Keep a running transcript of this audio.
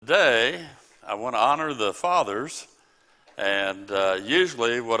today I want to honor the fathers, and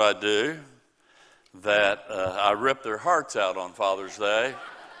usually what I do, that I rip their hearts out on Father's Day,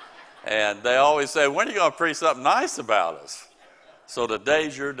 and they always say, when are you going to preach something nice about us? So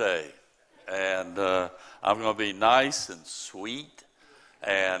today's your day, and I'm going to be nice and sweet,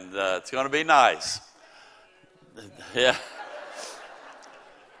 and it's going to be nice. Yeah.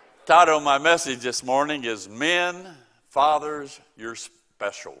 Title of my message this morning is Men, Fathers, You're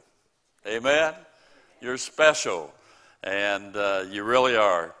Special. Amen? You're special, and you really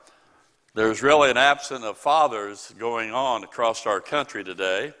are. There's really an absence of fathers going on across our country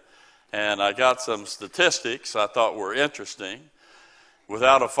today, and I got some statistics I thought were interesting.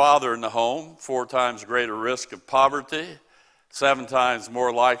 Without a father in the home, 4 times greater risk of poverty, 7 times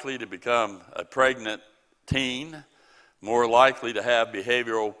more likely to become a pregnant teen, more likely to have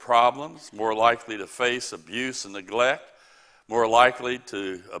behavioral problems, more likely to face abuse and neglect, more likely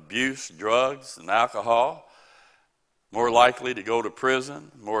to abuse drugs and alcohol, more likely to go to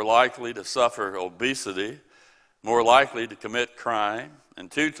prison, more likely to suffer obesity, more likely to commit crime, and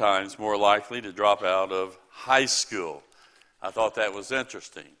 2 times more likely to drop out of high school. I thought that was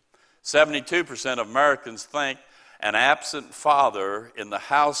interesting. 72% of Americans think an absent father in the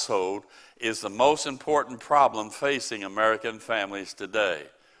household is the most important problem facing American families today.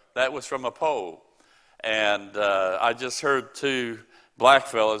 That was from a poll. And I just heard 2 black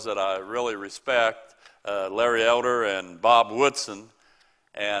fellas that I really respect, Larry Elder and Bob Woodson,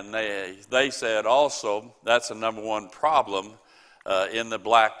 and they said also that's the number 1 problem in the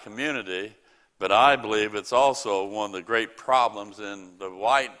black community, but I believe it's also one of the great problems in the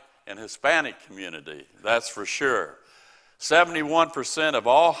white and Hispanic community, that's for sure. 71% of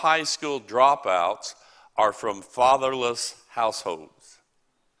all high school dropouts are from fatherless households.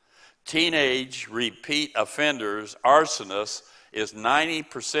 Teenage repeat offenders, arsonists, is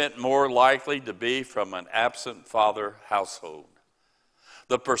 90% more likely to be from an absent father household.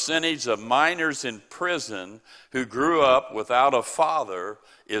 The percentage of minors in prison who grew up without a father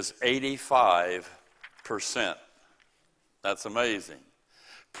is 85%. That's amazing.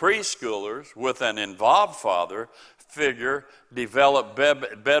 Preschoolers with an involved father figure develop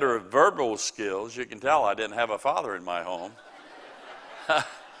better verbal skills. You can tell I didn't have a father in my home.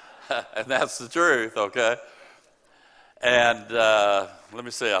 And that's the truth, okay? And let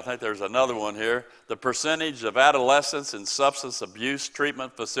me see, I think there's another one here. The percentage of adolescents in substance abuse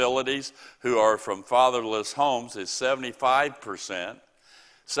treatment facilities who are from fatherless homes is 75%.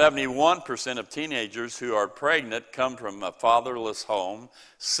 71% of teenagers who are pregnant come from a fatherless home.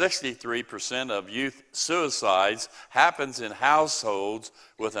 63% of youth suicides happens in households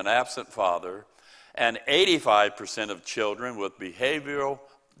with an absent father. And 85% of children with behavioral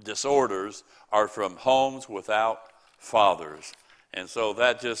disorders are from homes without fathers. And so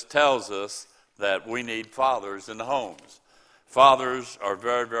that just tells us that we need fathers in the homes. Fathers are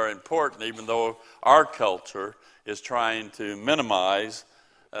very, very important, even though our culture is trying to minimize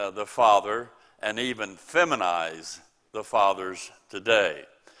the father and even feminize the fathers today.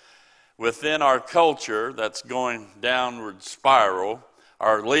 Within our culture that's going downward spiral,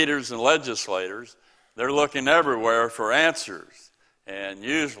 our leaders and legislators, they're looking everywhere for answers. And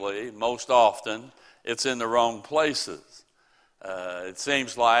usually, most often, it's in the wrong places. It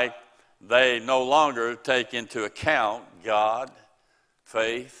seems like they no longer take into account God,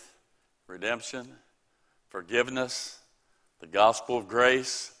 faith, redemption, forgiveness, the gospel of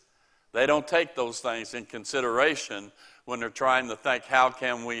grace. They don't take those things in consideration when they're trying to think, how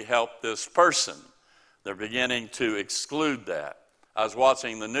can we help this person? They're beginning to exclude that. I was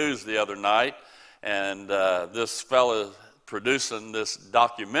watching the news the other night, and this fellow producing this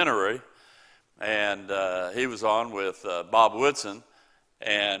documentary, and he was on with Bob Woodson,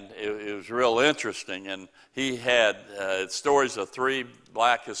 and it was real interesting. And he had stories of 3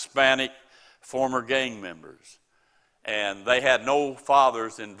 black Hispanic former gang members. And they had no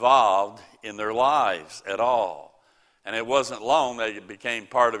fathers involved in their lives at all. And it wasn't long they became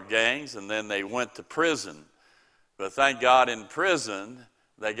part of gangs, and then they went to prison. But thank God in prison,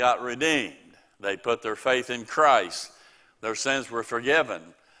 they got redeemed. They put their faith in Christ. Their sins were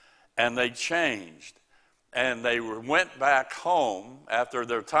forgiven, and they changed. And they went back home after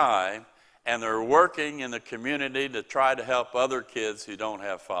their time, and they're working in the community to try to help other kids who don't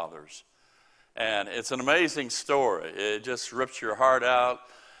have fathers. And it's an amazing story. It just rips your heart out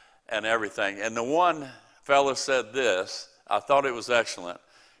and everything. And the one fellow said this, I thought it was excellent.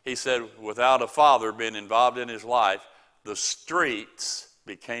 He said, without a father being involved in his life, the streets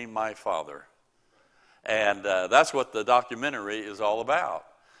became my father. And that's what the documentary is all about.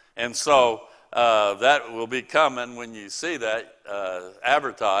 And so that will be coming when you see that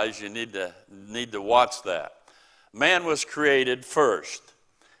advertised. You need to watch that. Man was created first,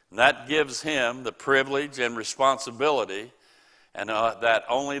 and that gives him the privilege and responsibility, and that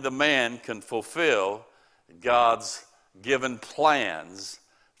only the man can fulfill God's given plans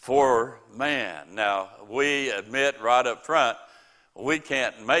for man. Now, we admit right up front, we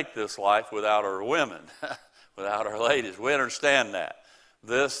can't make this life without our women, without our ladies. We understand that.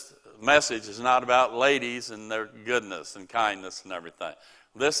 This message is not about ladies and their goodness and kindness and everything.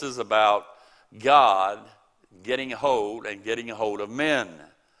 This is about God getting a hold of men.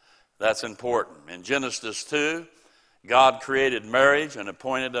 That's important. In Genesis 2, God created marriage and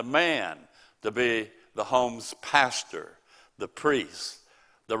appointed a man to be the home's pastor, the priest,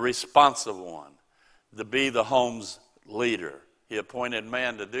 the responsible one, to be the home's leader. He appointed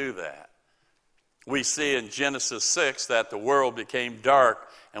man to do that. We see in Genesis 6 that the world became dark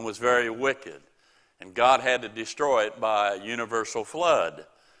and was very wicked, and God had to destroy it by a universal flood.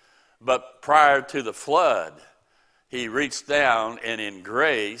 But prior to the flood, he reached down, and in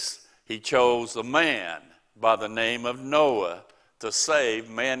grace, he chose a man by the name of Noah to save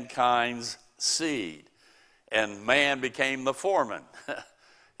mankind's seed. And man became the foreman,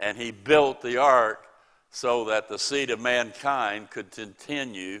 and he built the ark so that the seed of mankind could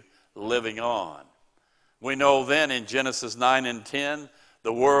continue living on. We know then in Genesis 9 and 10,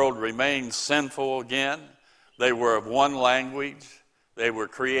 the world remained sinful again. They were of one language. They were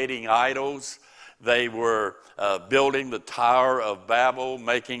creating idols. They were building the Tower of Babel,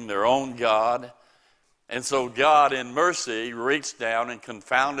 making their own God. And so God, in mercy, reached down and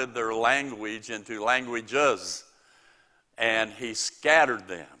confounded their language into languages, and he scattered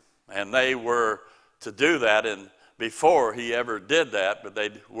them. And they were to do that, and before he ever did that, but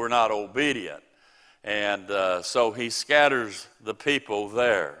they were not obedient. And so he scatters the people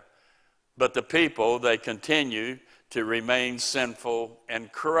there. But the people, they continue to remain sinful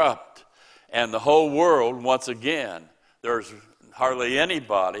and corrupt. And the whole world, once again, there's hardly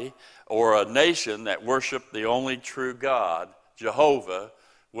anybody or a nation that worship the only true God, Jehovah,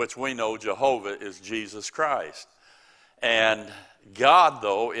 which we know Jehovah is Jesus Christ. And God,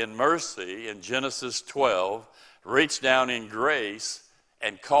 though, in mercy, in Genesis 12, reached down in grace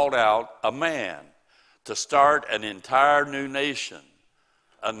and called out a man to start an entire new nation,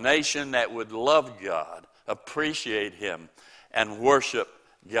 a nation that would love God, appreciate him, and worship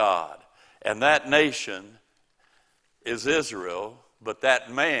God. And that nation is Israel, but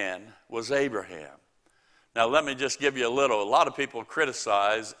that man was Abraham. Now let me just give you a lot of people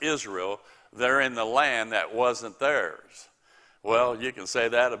criticize Israel. They're in the land that wasn't theirs. Well, you can say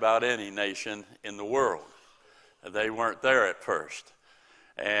that about any nation in the world. They weren't there at first.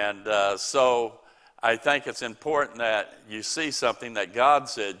 And so I think it's important that you see something that God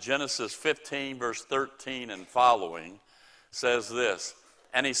said. Genesis 15, verse 13 and following says this,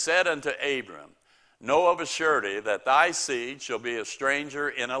 "And he said unto Abram, Know of a surety that thy seed shall be a stranger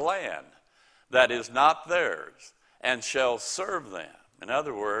in a land that is not theirs, and shall serve them." In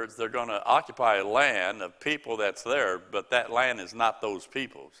other words, they're going to occupy a land of people that's there, but that land is not those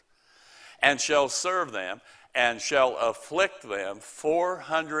people's. "And shall serve them, and shall afflict them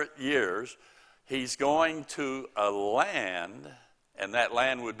 400 years. He's going to a land, and that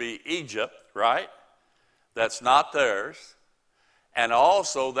land would be Egypt, right? That's not theirs. "And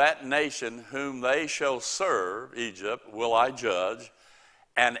also that nation whom they shall serve, Egypt, will I judge.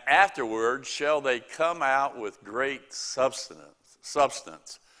 And afterward shall they come out with great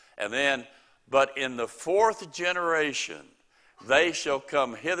substance. And then, but in the fourth generation they shall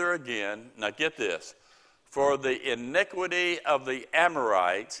come hither again." Now get this. "For the iniquity of the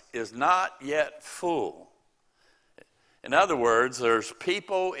Amorites is not yet full." In other words, there's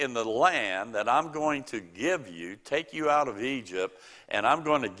people in the land that I'm going to give you, take you out of Egypt, and I'm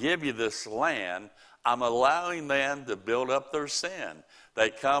going to give you this land. I'm allowing them to build up their sin.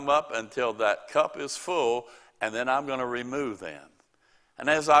 They come up until that cup is full, and then I'm going to remove them. And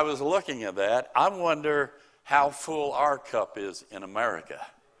as I was looking at that, I wonder how full our cup is in America,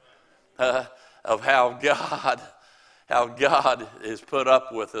 of how God is put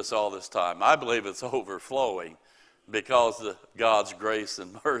up with us all this time. I believe it's overflowing because of God's grace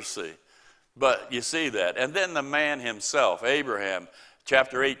and mercy. But you see that. And then the man himself, Abraham,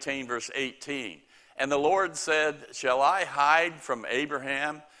 chapter 18, verse 18. "And the Lord said, Shall I hide from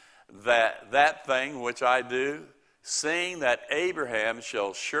Abraham that thing which I do, seeing that Abraham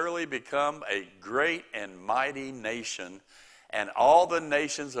shall surely become a great and mighty nation, and all the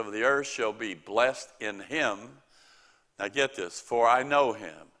nations of the earth shall be blessed in him." Now get this. "For I know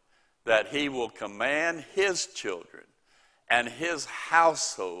him, that he will command his children and his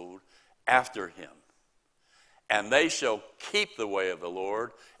household after him. And they shall keep the way of the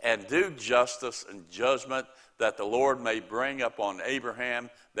Lord and do justice and judgment, that the Lord may bring upon Abraham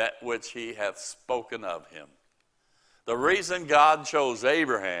that which he hath spoken of him. The reason God chose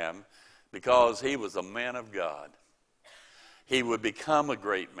Abraham, because he was a man of God. He would become a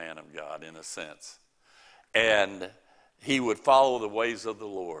great man of God in a sense. And he would follow the ways of the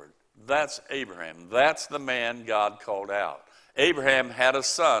Lord. That's Abraham. That's the man God called out. Abraham had a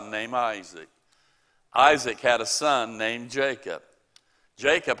son named Isaac. Isaac had a son named Jacob.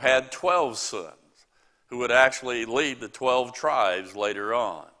 Jacob had 12 sons who would actually lead the 12 tribes later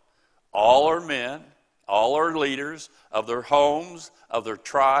on. All are men, all are leaders of their homes, of their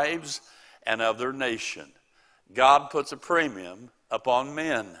tribes, and of their nation. God puts a premium upon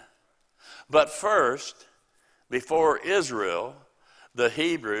men. But first, before Israel, the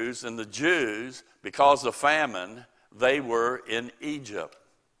Hebrews and the Jews, because of famine, they were in Egypt.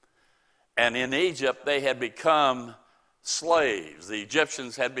 And in Egypt, they had become slaves. The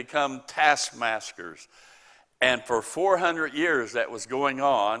Egyptians had become taskmasters. And for 400 years that was going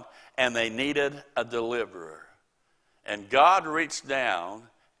on, and they needed a deliverer. And God reached down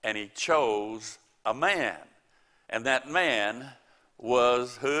and he chose a man. And that man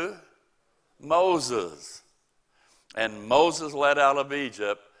was who? Moses. And Moses led out of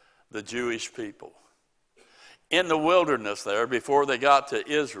Egypt the Jewish people. In the wilderness there, before they got to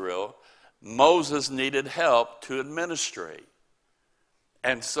Israel, Moses needed help to administrate.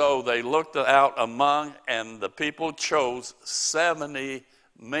 And so they looked out among, and the people chose 70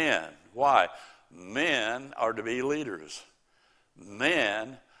 men. Why? Men are to be leaders.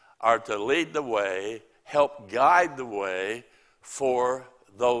 Men are to lead the way, help guide the way for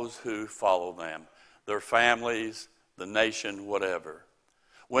those who follow them, their families, the nation, whatever.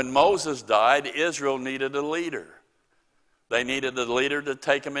 When Moses died, Israel needed a leader. They needed a leader to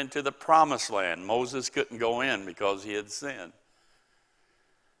take them into the promised land. Moses couldn't go in because he had sinned.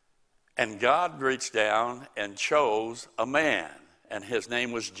 And God reached down and chose a man, and his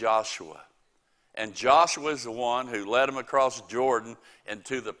name was Joshua. And Joshua is the one who led them across Jordan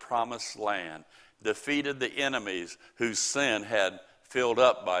into the promised land, defeated the enemies whose sin had filled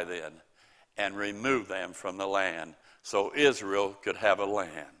up by then, and removed them from the land so Israel could have a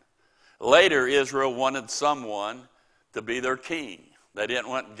land. Later, Israel wanted someone to be their king. They didn't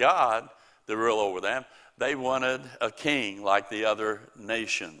want God to rule over them. They wanted a king like the other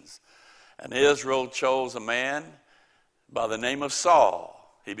nations. And Israel chose a man by the name of Saul.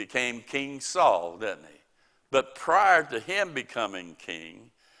 He became King Saul, didn't he? But prior to him becoming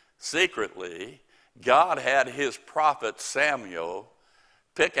king, secretly, God had his prophet Samuel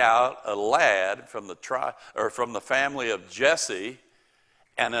pick out a lad from the family of Jesse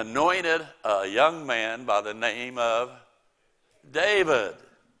and anointed a young man by the name of David.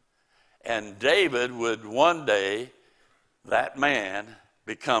 And David would one day, that man,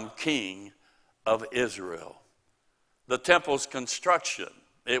 become king of Israel. The temple's construction,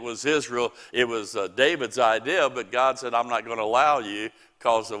 it was Israel, it was David's idea, but God said, I'm not going to allow you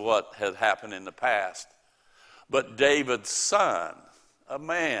because of what had happened in the past. But David's son, a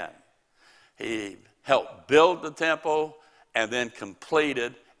man, he helped build the temple and then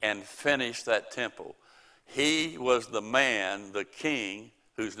completed and finished that temple. He was the man, the king,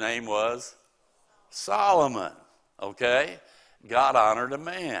 whose name was Solomon, okay? God honored a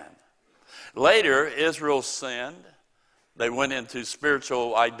man. Later, Israel sinned. They went into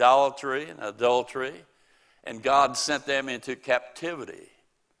spiritual idolatry and adultery, and God sent them into captivity.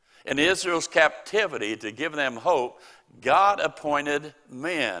 In Israel's captivity, to give them hope, God appointed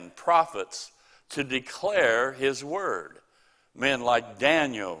men, prophets, to declare his word. Men like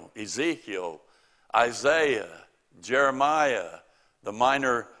Daniel, Ezekiel, Isaiah, Jeremiah, the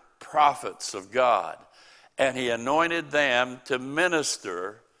minor prophets of God. And he anointed them to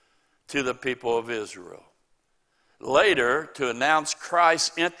minister to the people of Israel. Later, to announce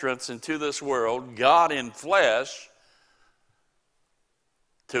Christ's entrance into this world, God in flesh,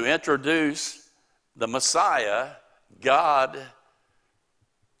 to introduce the Messiah, God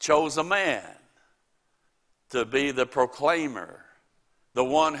chose a man to be the proclaimer, the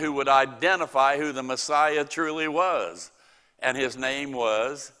one who would identify who the Messiah truly was. And his name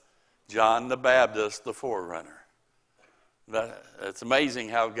was John the Baptist, the forerunner. It's amazing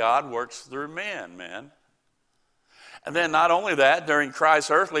how God works through men, man. And then not only that, during Christ's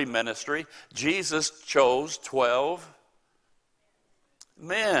earthly ministry, Jesus chose 12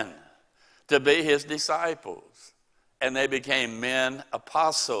 men to be his disciples. And they became men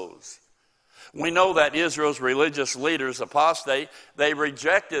apostles. We know that Israel's religious leaders, apostate, they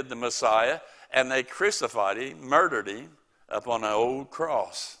rejected the Messiah and they crucified him, murdered him upon an old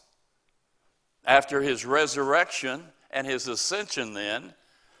cross. after his resurrection and his ascension then,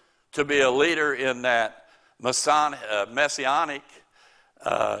 to be a leader in that messianic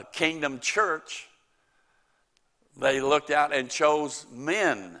kingdom church, they looked out and chose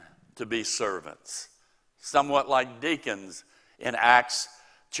men to be servants, somewhat like deacons in Acts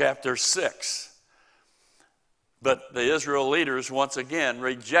chapter 6. But the Israel leaders once again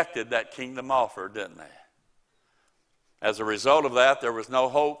rejected that kingdom offer, didn't they? As a result of that, there was no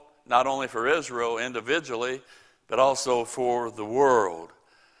hope not only for Israel individually, but also for the world.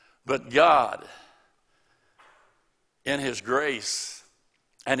 But God, in his grace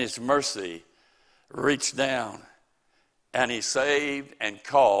and his mercy, reached down and he saved and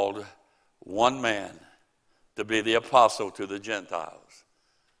called one man to be the apostle to the Gentiles,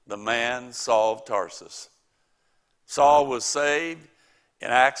 the man Saul of Tarsus. Saul was saved in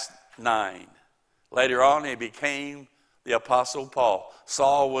Acts 9. Later on, he became the apostle Paul.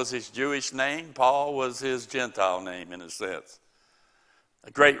 Saul was his Jewish name. Paul was his Gentile name, in a sense.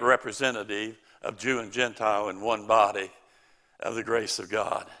 A great representative of Jew and Gentile in one body of the grace of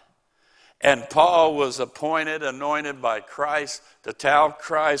God. And Paul was appointed, anointed by Christ to tell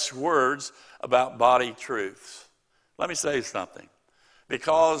Christ's words about body truths. Let me say something.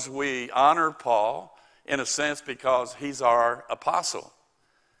 Because we honor Paul, in a sense, because he's our apostle.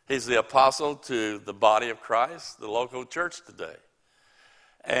 He's the apostle to the body of Christ, the local church today.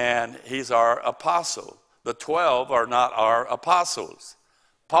 And he's our apostle. The 12 are not our apostles.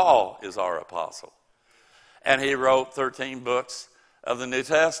 Paul is our apostle. And he wrote 13 books of the New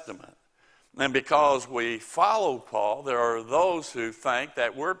Testament. And because we follow Paul, there are those who think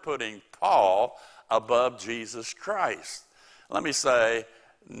that we're putting Paul above Jesus Christ. Let me say,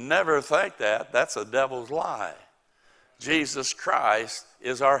 never think that. That's a devil's lie. Jesus Christ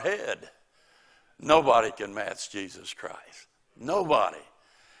is our head. Nobody can match Jesus Christ. Nobody.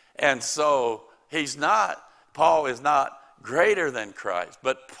 And so Paul is not greater than Christ,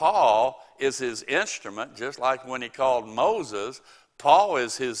 but Paul is his instrument, just like when he called Moses. Paul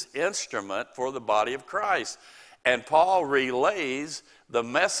is his instrument for the body of Christ. And Paul relays the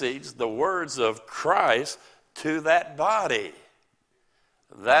message, the words of Christ to that body.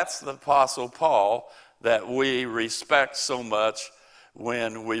 That's the Apostle Paul that we respect so much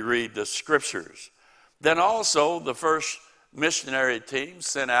when we read the Scriptures. Then also the first missionary team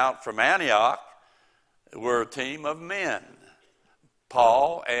sent out from Antioch were a team of men,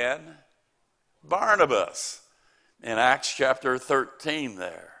 Paul and Barnabas, in Acts chapter 13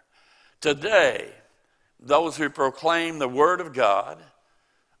 there. Today, those who proclaim the Word of God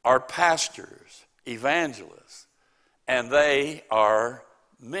are pastors, evangelists, and they are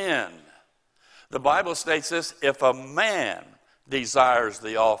men. The Bible states this: if a man desires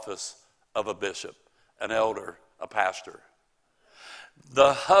the office of a bishop, an elder, a pastor,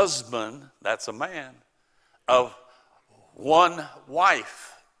 the husband, that's a man, of one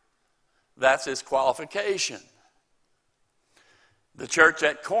wife, that's his qualification. The church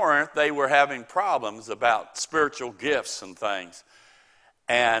at Corinth, they were having problems about spiritual gifts and things.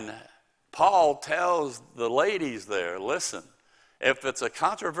 And Paul tells the ladies there, listen, if it's a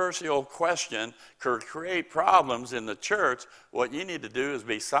controversial question, could create problems in the church, what you need to do is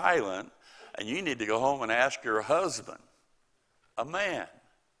be silent, and you need to go home and ask your husband, a man,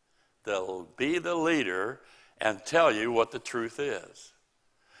 to be the leader and tell you what the truth is.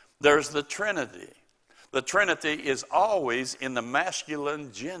 There's the Trinity. The Trinity is always in the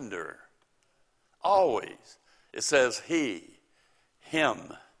masculine gender. Always. It says he, him,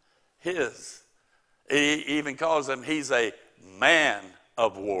 his. He even calls him, he's a man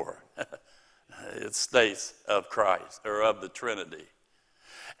of war. It states of Christ, or of the Trinity.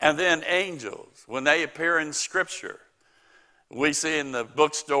 And then angels, when they appear in Scripture, we see in the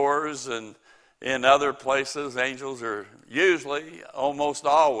bookstores and in other places, angels are usually, almost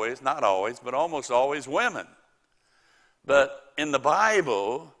always, not always, but almost always women. But in the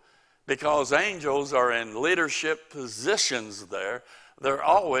Bible, because angels are in leadership positions there, they're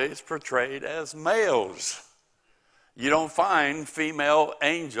always portrayed as males. You don't find female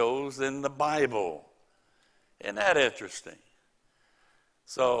angels in the Bible. Isn't that interesting?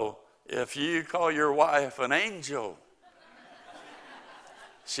 So if you call your wife an angel,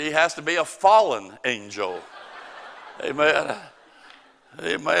 she has to be a fallen angel. Amen.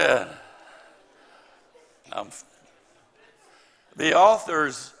 Amen. The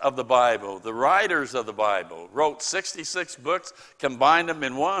authors of the Bible, the writers of the Bible, wrote 66 books, combined them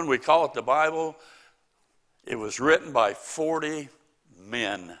in one. We call it the Bible. It was written by 40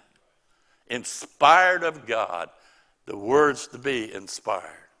 men, inspired of God, the words to be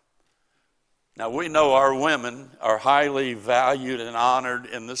inspired. Now, we know our women are highly valued and honored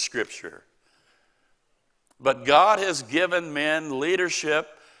in the Scripture. But God has given men leadership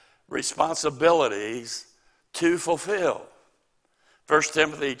responsibilities to fulfill. 1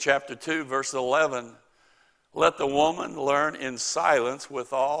 Timothy chapter 2, verse 11, let the woman learn in silence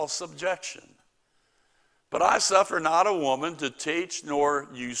with all subjection. But I suffer not a woman to teach nor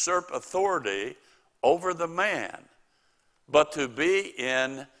usurp authority over the man, but to be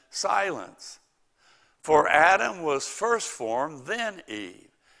in silence. For Adam was first formed, then Eve.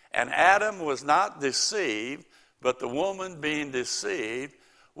 And Adam was not deceived, but the woman being deceived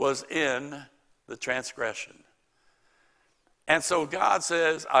was in the transgression. And so God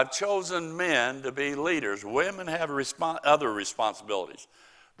says, I've chosen men to be leaders. Women have other responsibilities.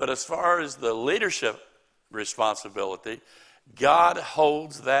 But as far as the leadership responsibility, God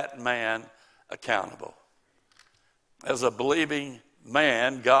holds that man accountable. As a believing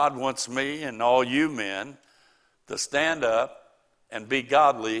man, God wants me and all you men to stand up and be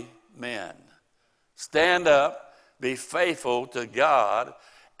godly men. Stand up, be faithful to God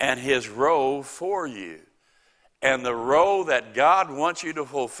and his role for you. And the role that God wants you to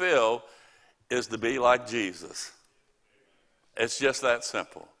fulfill is to be like Jesus. It's just that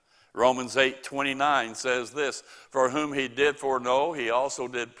simple. Romans 8:29 says this, for whom he did foreknow, he also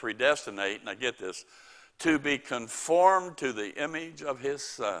did predestinate, and I get this, to be conformed to the image of his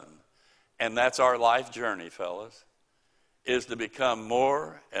Son. And that's our life journey, fellas, is to become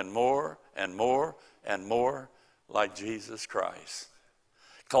more and more and more and more like Jesus Christ.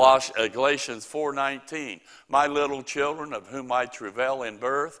 Galatians 4:19, my little children of whom I travail in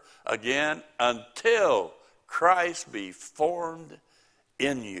birth, again, until Christ be formed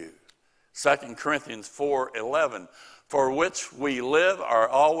in you. 2 Corinthians 4:11, for which we live are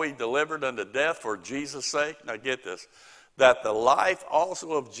always delivered unto death for Jesus' sake. Now get this, that the life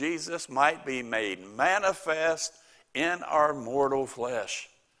also of Jesus might be made manifest in our mortal flesh.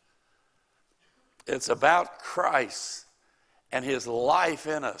 It's about Christ and his life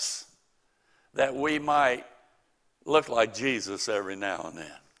in us, that we might look like Jesus every now and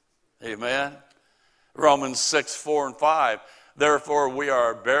then. Amen? Romans 6:4-5, therefore we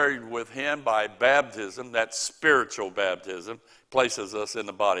are buried with him by baptism, that's spiritual baptism, places us in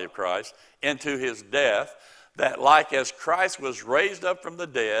the body of Christ, into his death, that like as Christ was raised up from the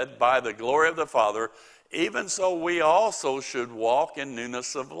dead by the glory of the Father, even so we also should walk in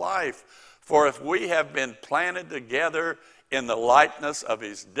newness of life. For if we have been planted together in the likeness of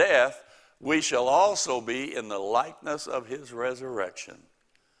his death, we shall also be in the likeness of his resurrection.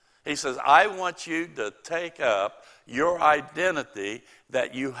 He says, I want you to take up your identity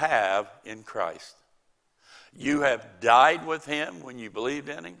that you have in Christ. You have died with him when you believed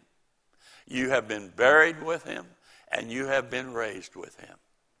in him. You have been buried with him, and you have been raised with him.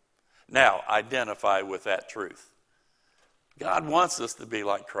 Now, identify with that truth. God wants us to be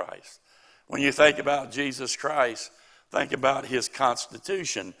like Christ. When you think about Jesus Christ, think about his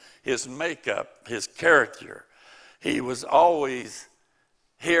constitution, his makeup, his character. He was always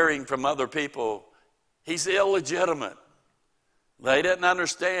hearing from other people, he's illegitimate. They didn't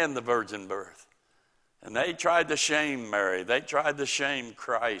understand the virgin birth. And they tried to shame Mary. They tried to shame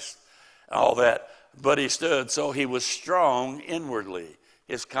Christ, all that. But he stood, so he was strong inwardly,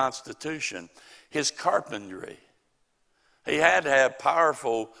 his constitution, his carpentry. He had to have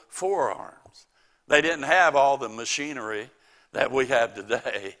powerful forearms. They didn't have all the machinery that we have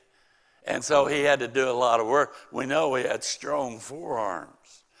today. And so he had to do a lot of work. We know he had strong forearms.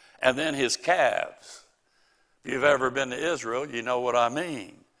 And then his calves. If you've ever been to Israel, you know what I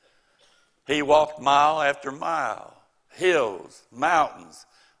mean. He walked mile after mile, hills, mountains,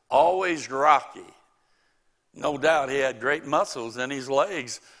 always rocky. No doubt he had great muscles in his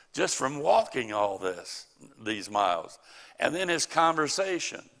legs just from walking all these miles. And then his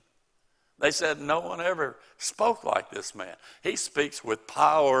conversation. They said no one ever spoke like this man. He speaks with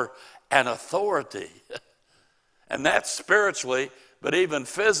power and authority. And that's spiritually, but even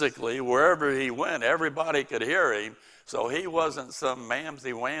physically, wherever he went, everybody could hear him. So he wasn't some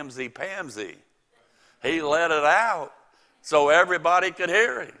mamsy-wamsy-pamsy. He let it out so everybody could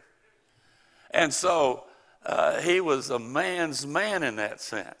hear him. And so he was a man's man in that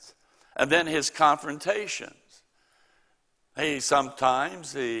sense. And then his confrontations.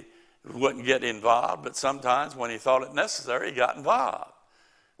 Sometimes he wouldn't get involved, but sometimes when he thought it necessary, he got involved.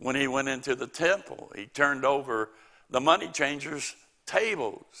 When he went into the temple, he turned over the money changers'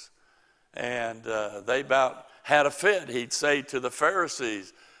 tables. And they about had a fit. He'd say to the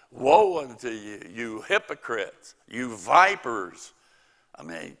Pharisees, woe unto you, you hypocrites, you vipers. I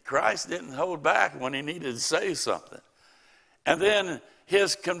mean, Christ didn't hold back when he needed to say something. And then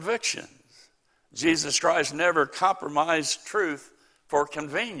his convictions. Jesus Christ never compromised truth for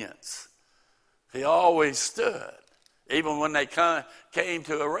convenience. He always stood. Even when they came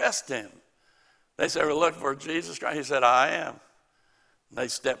to arrest him, they said, "We're looking for Jesus Christ." He said, "I am." And they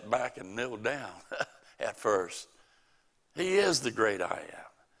stepped back and kneeled down at first. He is the great I am.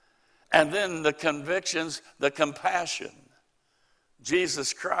 And then the convictions, the compassion.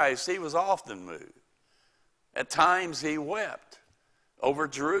 Jesus Christ, he was often moved. At times he wept over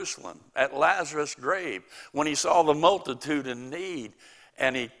Jerusalem, at Lazarus' grave, when he saw the multitude in need,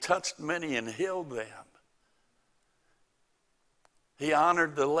 and he touched many and healed them. He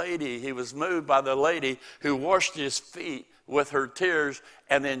honored the lady. He was moved by the lady who washed his feet with her tears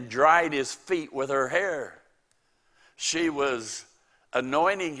and then dried his feet with her hair. She was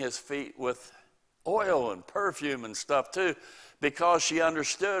anointing his feet with oil and perfume and stuff too, because she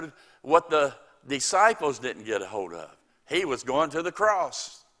understood what the disciples didn't get a hold of. He was going to the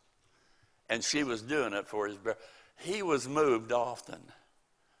cross, and she was doing it for his burial. He was moved often.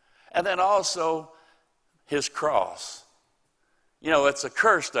 And then also his cross. You know, it's a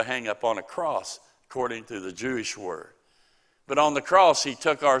curse to hang up on a cross, according to the Jewish word. But on the cross, he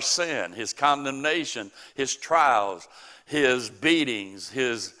took our sin, his condemnation, his trials, his beatings,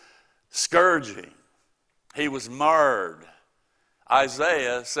 his scourging. He was marred.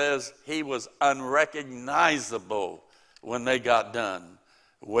 Isaiah says he was unrecognizable when they got done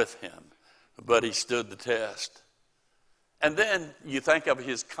with him. But he stood the test. And then you think of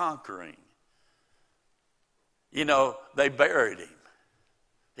his conquering. You know, they buried him.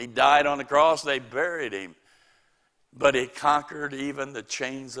 He died on the cross, they buried him. But he conquered even the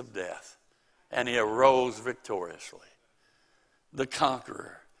chains of death. And he arose victoriously. The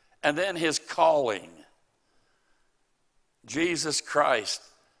conqueror. And then his calling. Jesus Christ,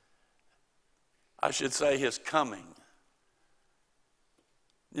 I should say his coming.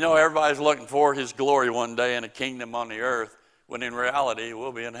 You know, everybody's looking for his glory one day in a kingdom on the earth, when in reality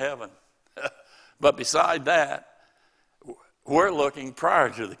we'll be in heaven. But beside that, we're looking prior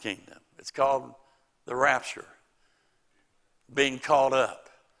to the kingdom. It's called the rapture. Being caught up.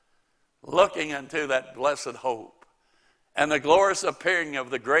 Looking into that blessed hope. And the glorious appearing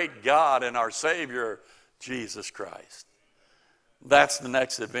of the great God and our Savior, Jesus Christ. That's the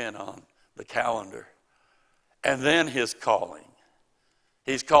next event on the calendar. And then his calling.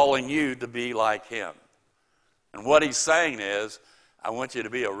 He's calling you to be like him. And what he's saying is, I want you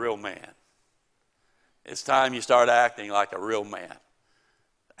to be a real man. It's time you start acting like a real man.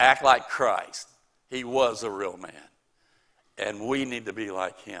 Act like Christ. He was a real man. And we need to be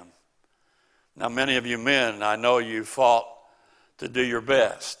like him. Now, many of you men, I know you fought to do your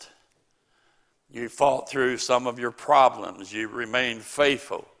best. You fought through some of your problems. You remained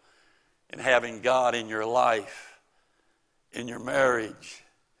faithful in having God in your life, in your marriage,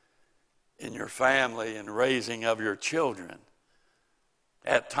 in your family, and raising of your children.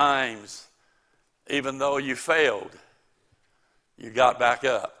 At times, even though you failed, you got back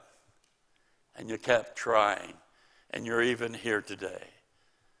up and you kept trying, and you're even here today.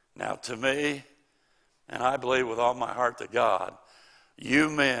 Now, to me, and I believe with all my heart to God, you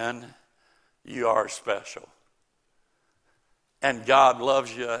men, you are special. And God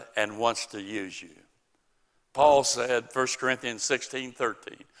loves you and wants to use you. Paul said, 1 Corinthians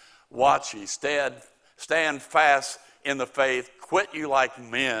 16:13, watch ye, stand fast in the faith, quit you like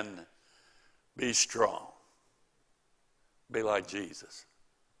men, be strong. Be like Jesus.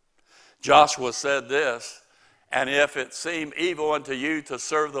 Joshua said this, and if it seem evil unto you to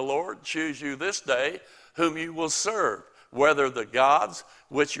serve the Lord, choose you this day whom you will serve, whether the gods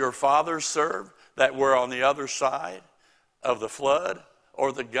which your fathers served that were on the other side of the flood,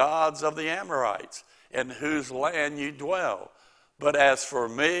 or the gods of the Amorites, in whose land you dwell. But as for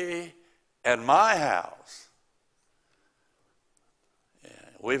me and my house,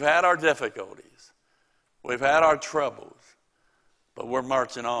 we've had our difficulties. We've had our troubles. But we're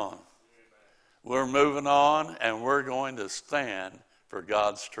marching on. We're moving on, and we're going to stand for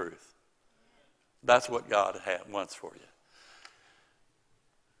God's truth. That's what God wants for you.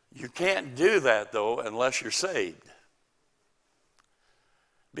 You can't do that, though, unless you're saved.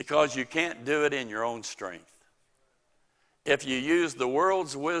 Because you can't do it in your own strength. If you use the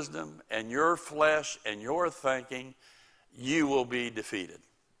world's wisdom and your flesh and your thinking, you will be defeated.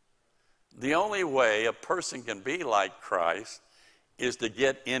 The only way a person can be like Christ is to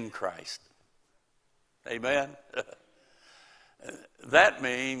get in Christ. Amen? That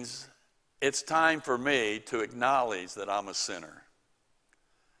means it's time for me to acknowledge that I'm a sinner.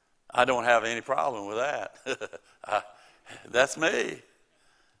 I don't have any problem with that. That's me.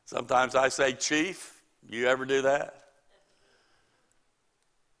 Sometimes I say, Chief, you ever do that?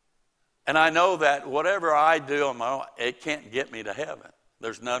 And I know that whatever I do on my own, it can't get me to heaven.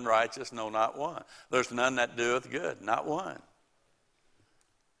 There's none righteous, no, not one. There's none that doeth good, not one.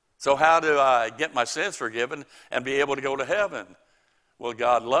 So how do I get my sins forgiven and be able to go to heaven? Well,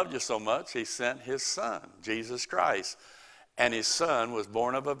 God loved you so much, he sent his son, Jesus Christ. And his son was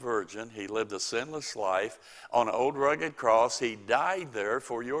born of a virgin. He lived a sinless life. On an old rugged cross, he died there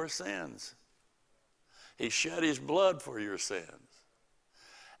for your sins. He shed his blood for your sins.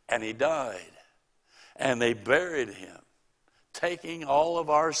 And he died. And they buried him, taking all of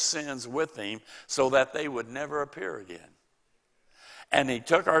our sins with him so that they would never appear again. And he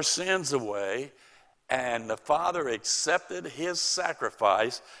took our sins away, and the Father accepted his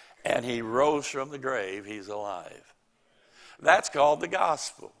sacrifice, and he rose from the grave. He's alive. That's called the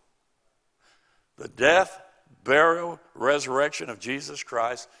gospel. The death, burial, resurrection of Jesus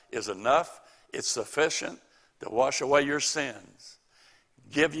Christ is enough. It's sufficient to wash away your sins,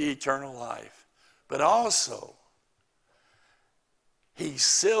 give you eternal life. But also, he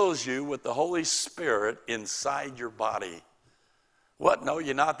seals you with the Holy Spirit inside your body. What? Know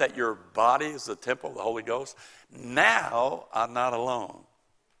you not that your body is the temple of the Holy Ghost? Now I'm not alone.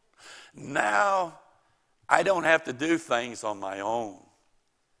 Now I don't have to do things on my own.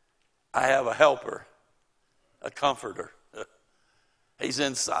 I have a helper, a comforter. He's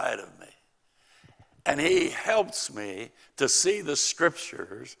inside of me. And he helps me to see the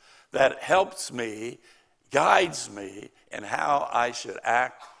scriptures that helps me, guides me in how I should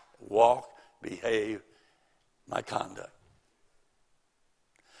act, walk, behave, my conduct.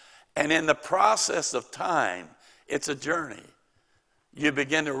 And in the process of time, it's a journey. You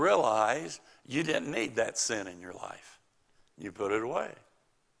begin to realize you didn't need that sin in your life. You put it away.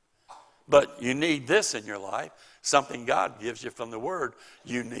 But you need this in your life, something God gives you from the Word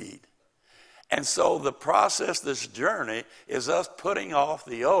you need. And so the process, this journey, is us putting off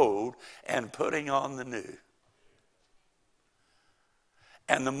the old and putting on the new.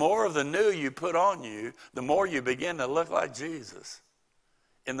 And the more of the new you put on you, the more you begin to look like Jesus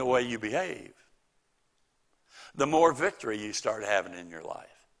in the way you behave. The more victory you start having in your life.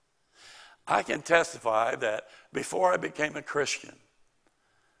 I can testify that before I became a Christian,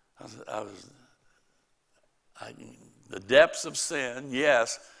 the depths of sin,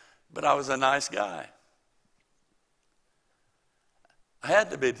 yes, but I was a nice guy. I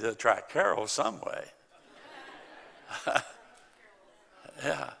had to be to attract Carol some way.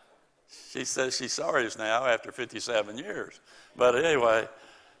 Yeah. She says she's sorry now after 57 years. But anyway,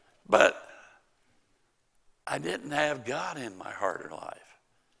 but I didn't have God in my heart or life.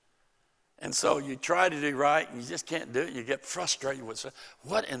 And so you try to do right and you just can't do it. You get frustrated with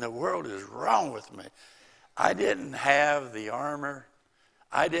what in the world is wrong with me? I didn't have the armor.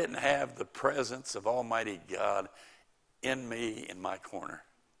 I didn't have the presence of Almighty God in me, in my corner.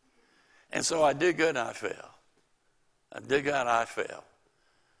 And so I do good and I fail. I do good and I fail.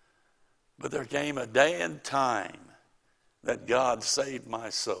 But there came a day and time that God saved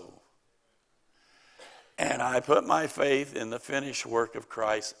my soul. And I put my faith in the finished work of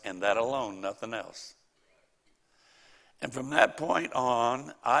Christ and that alone, nothing else. And from that point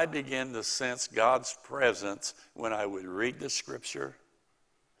on, I began to sense God's presence when I would read the scripture,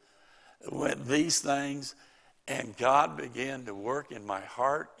 with these things, and God began to work in my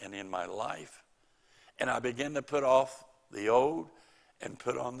heart and in my life. And I began to put off the old and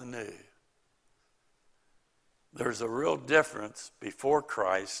put on the new. There's a real difference before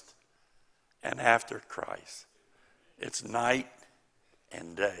Christ and after Christ. It's night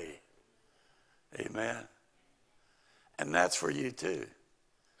and day. Amen. And that's for you too.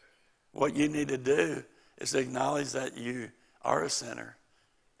 What you need to do is acknowledge that you are a sinner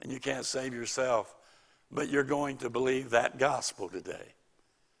and you can't save yourself, but you're going to believe that gospel today.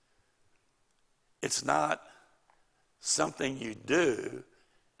 It's not something you do,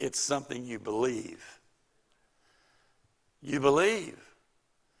 it's something you believe. You believe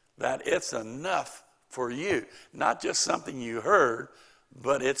that it's enough for you. Not just something you heard,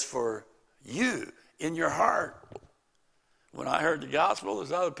 but it's for you in your heart. When I heard the gospel,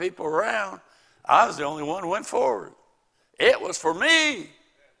 there's other people around. I was the only one who went forward. It was for me.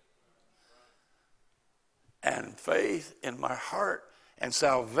 And faith in my heart and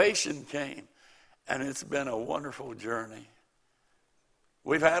salvation came. And it's been a wonderful journey.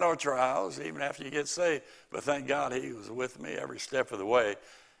 We've had our trials even after you get saved. But thank God he was with me every step of the way.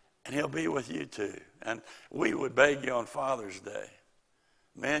 And he'll be with you too. And we would beg you on Father's Day,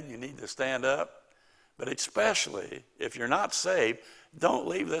 men, you need to stand up. But especially if you're not saved, don't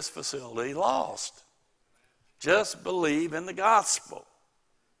leave this facility lost. Just believe in the gospel.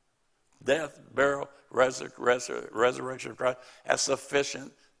 Death, burial, resurrection of Christ, that's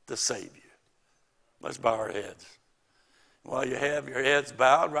sufficient to save you. Let's bow our heads. While you have your heads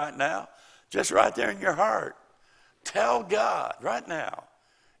bowed right now, just right there in your heart, tell God right now,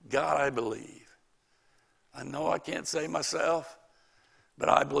 God, I believe. I know I can't save myself, but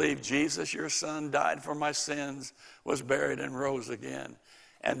I believe Jesus, your son, died for my sins, was buried and rose again.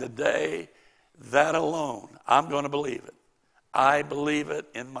 And today, that alone, I'm going to believe it. I believe it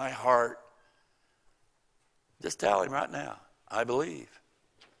in my heart. Just tell him right now, I believe.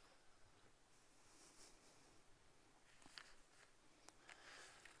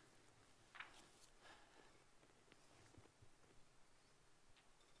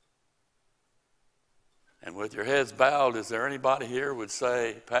 And with your heads bowed, is there anybody here would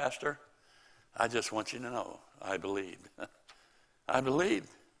say, Pastor, I just want you to know, I believe. I believe.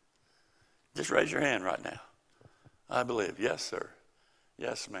 Just raise your hand right now. I believe. Yes, sir.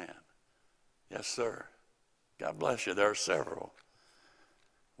 Yes, ma'am. Yes, sir. God bless you. There are several.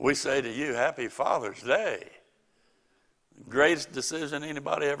 We say to you, Happy Father's Day. The greatest decision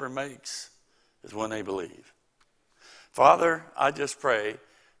anybody ever makes is when they believe. Father, I just pray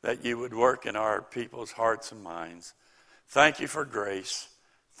that you would work in our people's hearts and minds. Thank you for grace.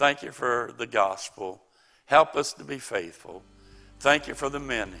 Thank you for the gospel. Help us to be faithful. Thank you for the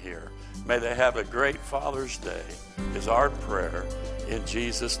men here. May they have a great Father's Day is our prayer in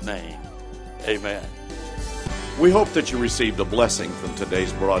Jesus' name. Amen. We hope that you received a blessing from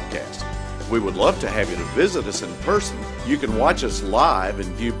today's broadcast. We would love to have you to visit us in person. You can watch us live and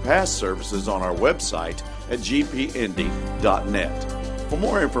view past services on our website at gpindy.net. For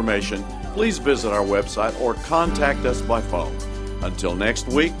more information, please visit our website or contact us by phone. Until next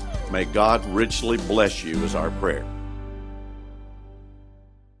week, may God richly bless you is our prayer.